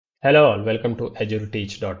Hello all, welcome to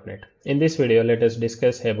AzureTeach.net. In this video, let us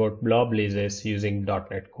discuss about Blob Leases using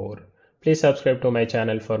 .NET Core. Please subscribe to my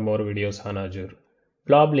channel for more videos on Azure.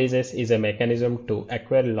 Blob Leases is a mechanism to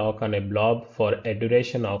acquire lock on a blob for a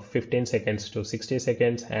duration of 15 seconds to 60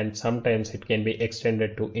 seconds, and sometimes it can be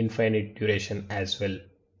extended to infinite duration as well.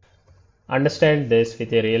 Understand this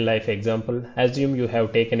with a real life example. Assume you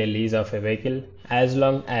have taken a lease of a vehicle. As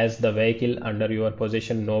long as the vehicle under your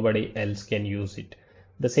possession, nobody else can use it.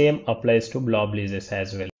 The same applies to blob leases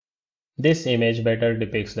as well. This image better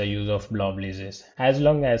depicts the use of blob leases. As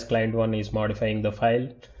long as client 1 is modifying the file,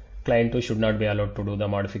 client 2 should not be allowed to do the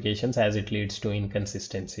modifications as it leads to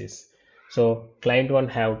inconsistencies. So client 1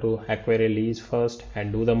 have to acquire a lease first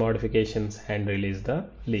and do the modifications and release the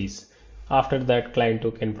lease. After that, client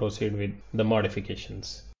 2 can proceed with the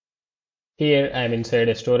modifications. Here I am inside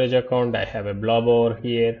a storage account. I have a blob over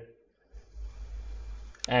here,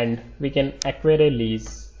 and we can acquire a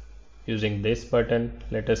lease using this button.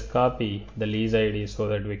 Let us copy the lease ID so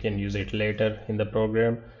that we can use it later in the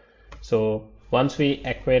program. So once we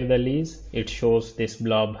acquire the lease, it shows this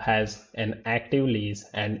blob has an active lease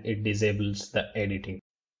and it disables the editing.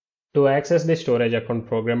 To access the storage account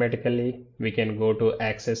programmatically, we can go to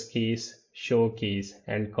access keys, show keys,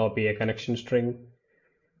 and copy a connection string.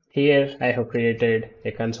 Here I have created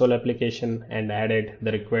a console application and added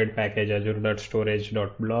the required package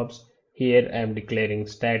azure.storage.blobs. Here I am declaring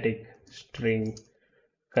static string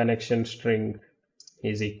connection string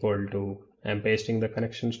is equal to, I am pasting the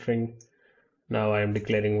connection string. Now I am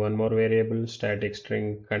declaring one more variable, static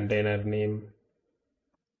string container name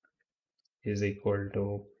is equal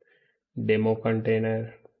to demo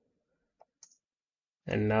container,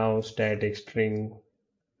 and now static string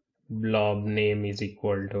blob name is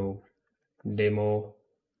equal to demo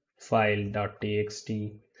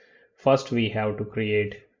file.txt. First we have to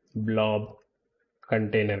create blob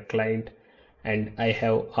container client, and I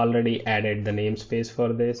have already added the namespace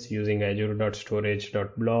for this using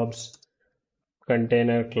azure.storage.blobs.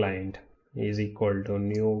 Container client is equal to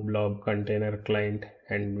new blob container client,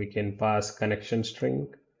 and we can pass connection string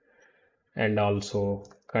and also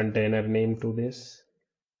container name to this.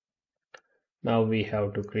 Now we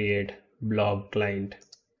have to create blob client.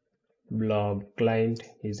 Blob client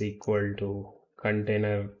is equal to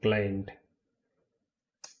container client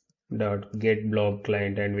dot get blob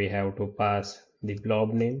client, and we have to pass the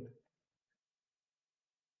blob name.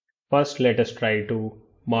 First, let us try to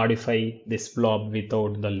modify this blob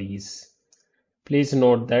without the lease. Please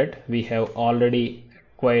note that we have already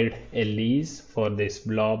acquired a lease for this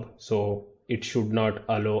blob, so it should not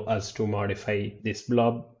allow us to modify this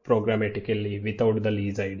blob programmatically without the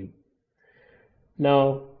lease ID.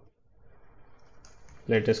 Now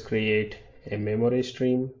let us create a memory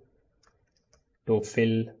stream to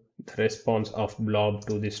fill the response of blob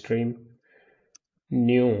to the stream.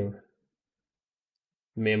 New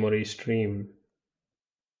memory stream.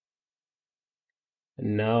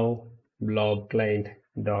 Now blob client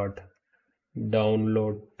dot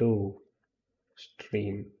download to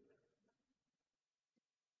stream.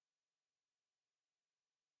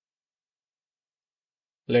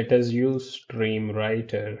 Let us use stream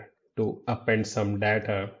writer to append some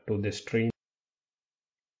data to the stream.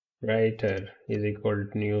 Writer is equal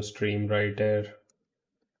to new stream writer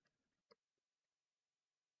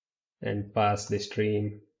and pass the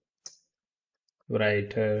stream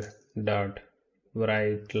writer dot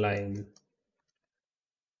write line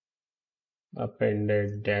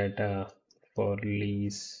appended data for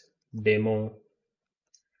lease demo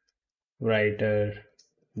writer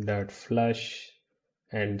dot flush,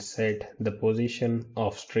 and set the position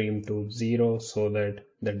of stream to 0 so that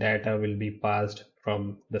the data will be passed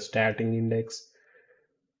from the starting index.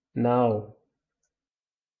 Now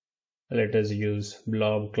let us use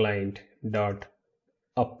blob client dot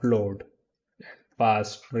upload,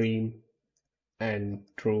 pass stream and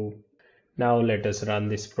true. Now let us run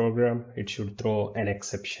this program. It should throw an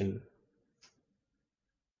exception.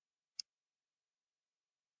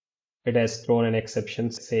 It has thrown an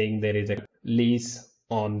exception saying there is a lease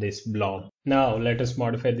on this blob. Now let us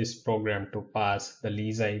modify this program to pass the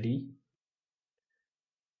lease ID.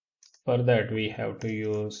 For that we have to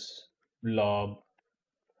use blob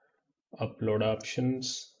upload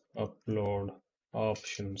options. Upload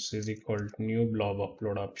options is equal to new blob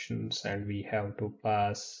upload options, and we have to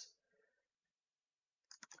pass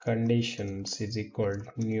conditions is equal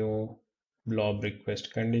to new blob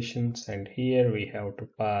request conditions, and here we have to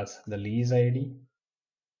pass the lease ID.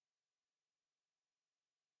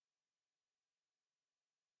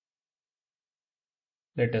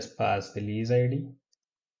 Let us pass the lease ID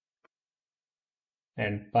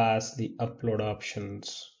and pass the upload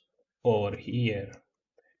options over here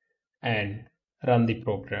and run the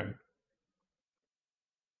program.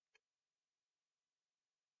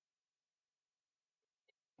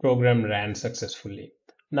 Program ran successfully.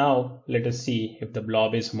 Now let us see if the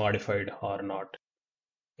blob is modified or not.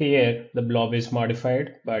 Here the blob is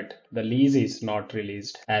modified, but the lease is not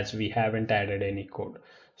released as we haven't added any code.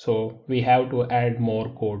 So we have to add more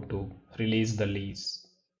code to release the lease.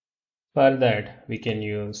 For that we can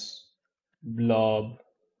use blob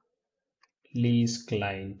lease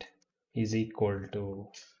client is equal to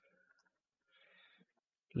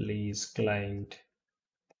lease client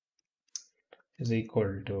is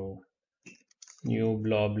equal to new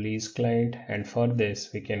blob lease client, and for this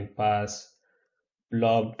we can pass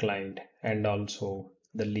blob client and also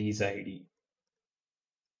the lease ID,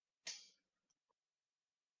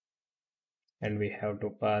 and we have to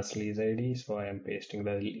pass lease ID, so I am pasting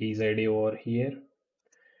the lease ID over here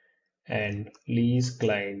and lease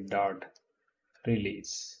client dot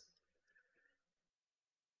release.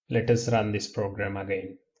 Let us run this program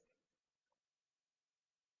again.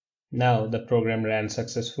 Now the program ran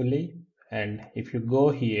successfully, and if you go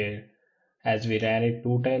here, as we ran it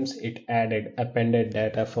 2 times, it added appended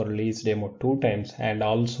data for lease demo 2 times, and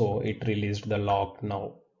also it released the lock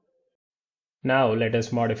now. Now let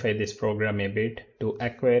us modify this program a bit to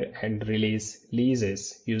acquire and release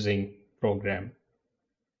leases using program.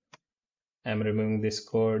 I'm removing this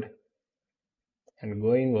code and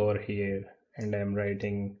going over here, and I'm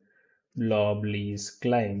writing blob lease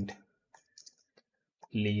client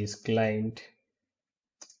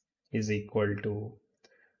is equal to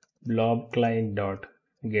blob client dot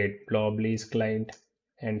get blob lease client,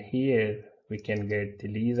 and here we can get the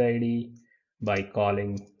lease ID by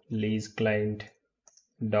calling lease client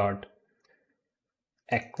dot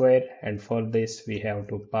acquire, and for this we have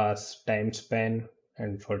to pass time span,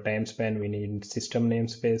 and for time span we need system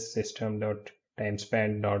namespace system dot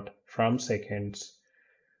timespan dot from seconds.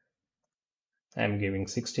 I'm giving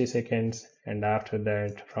 60 seconds, and after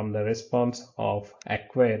that from the response of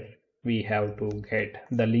acquire we have to get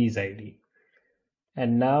the lease ID.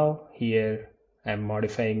 And now here I'm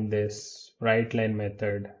modifying this write line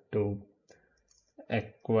method to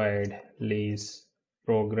acquired lease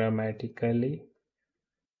programmatically,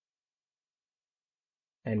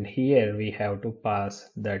 and here we have to pass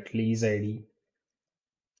that lease ID,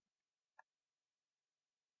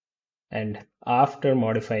 and after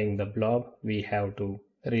modifying the blob we have to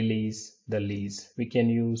release the lease. We can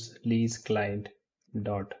use lease client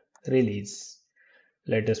dot release.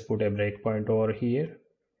 Let us put a breakpoint over here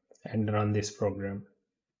and run this program.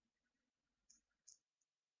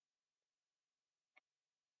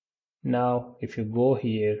 Now if you go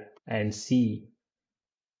here and see,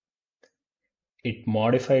 it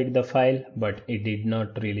modified the file but it did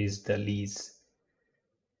not release the lease.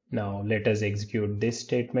 Now let us execute this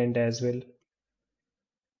statement as well.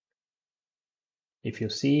 If you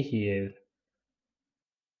see here,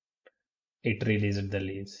 it released the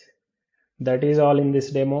lease. That is all in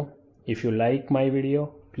this demo. If you like my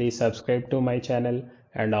video, please subscribe to my channel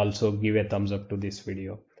and also give a thumbs up to this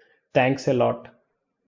video. Thanks a lot.